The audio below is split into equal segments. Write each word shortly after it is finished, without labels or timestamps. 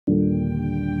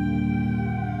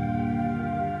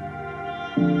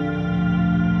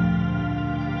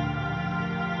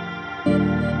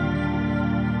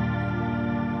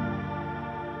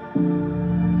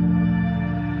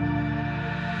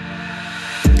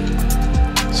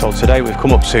So today we've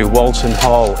come up to Walton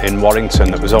Hall in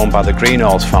Warrington that was owned by the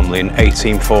Greenhalghs family in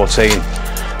 1814.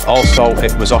 Also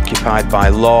it was occupied by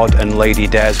Lord and Lady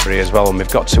Daresbury as well, and we've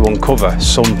got to uncover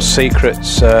some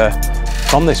secrets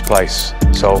from this place.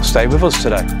 So stay with us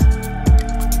today.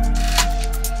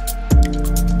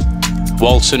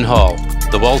 Walton Hall.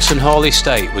 The Walton Hall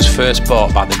estate was first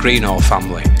bought by the Greenhalgh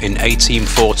family in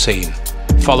 1814,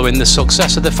 following the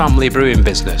success of the family brewing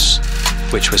business,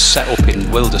 which was set up in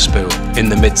Wilderspool in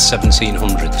the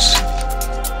mid-1700s.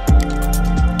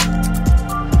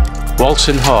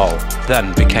 Walton Hall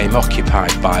then became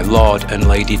occupied by Lord and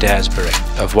Lady Daresbury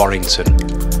of Warrington.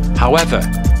 However,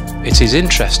 it is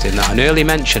interesting that an early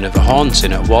mention of a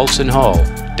haunting at Walton Hall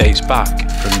dates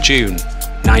back from June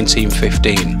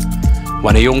 1915,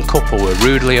 when a young couple were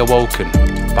rudely awoken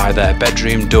by their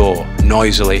bedroom door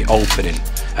noisily opening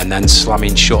and then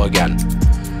slamming shut again.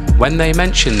 When they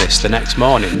mentioned this the next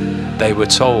morning, they were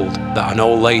told that an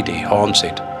old lady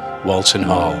haunted Walton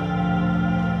Hall.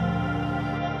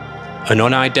 An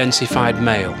unidentified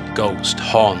male ghost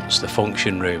haunts the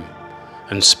function room,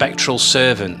 and spectral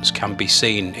servants can be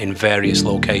seen in various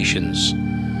locations.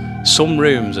 Some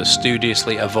rooms are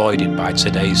studiously avoided by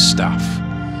today's staff,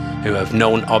 who have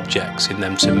known objects in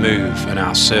them to move and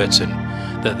are certain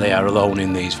that they are alone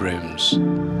in these rooms.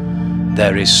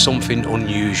 There is something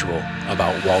unusual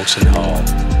about Walton Hall.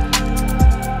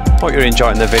 Hope you're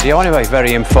enjoying the video anyway.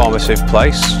 Very informative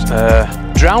place,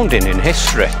 drowning in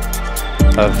history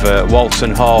of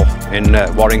Walton Hall in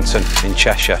Warrington in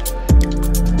Cheshire.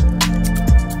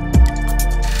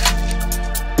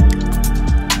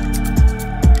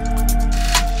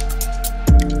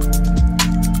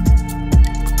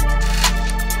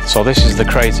 So this is the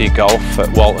Crazy Golf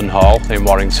at Walton Hall in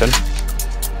Warrington.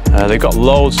 They've got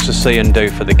loads to see and do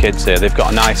for the kids here. They've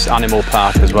got a nice animal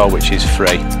park as well, which is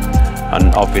free,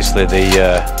 and obviously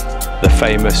the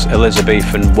famous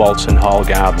Elizabethan Walton Hall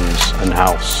Gardens and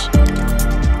House.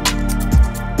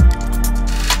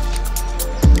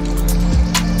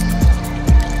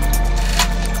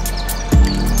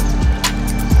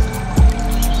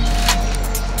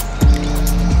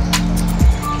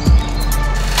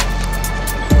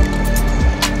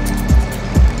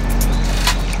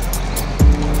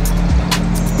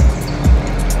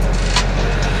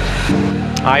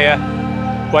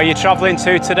 Hiya, where you travelling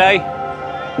to today?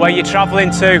 Where you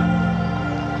travelling to?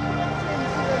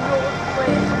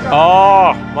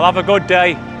 Oh, well, have a good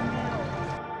day.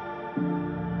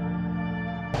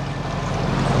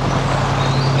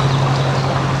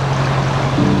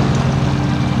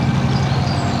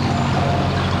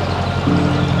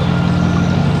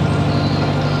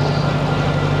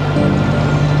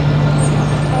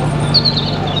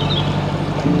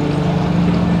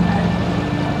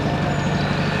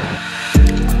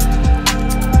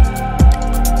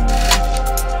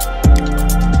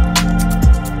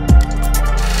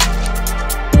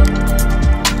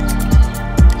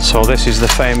 So this is the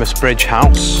famous bridge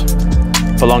house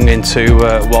belonging to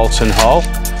Walton Hall,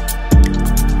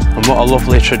 and what a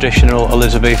lovely traditional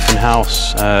Elizabethan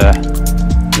house.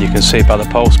 You can see by the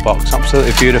post box,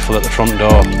 absolutely beautiful at the front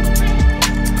door.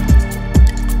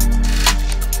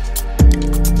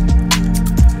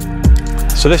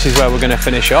 So this is where we're going to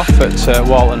finish off at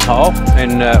Walton Hall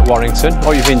in Warrington.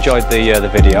 Hope you've enjoyed the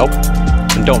video.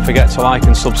 And don't forget to like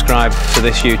and subscribe to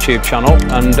this YouTube channel,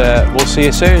 and we'll see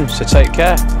you soon, so take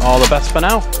care. All the best for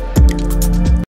now.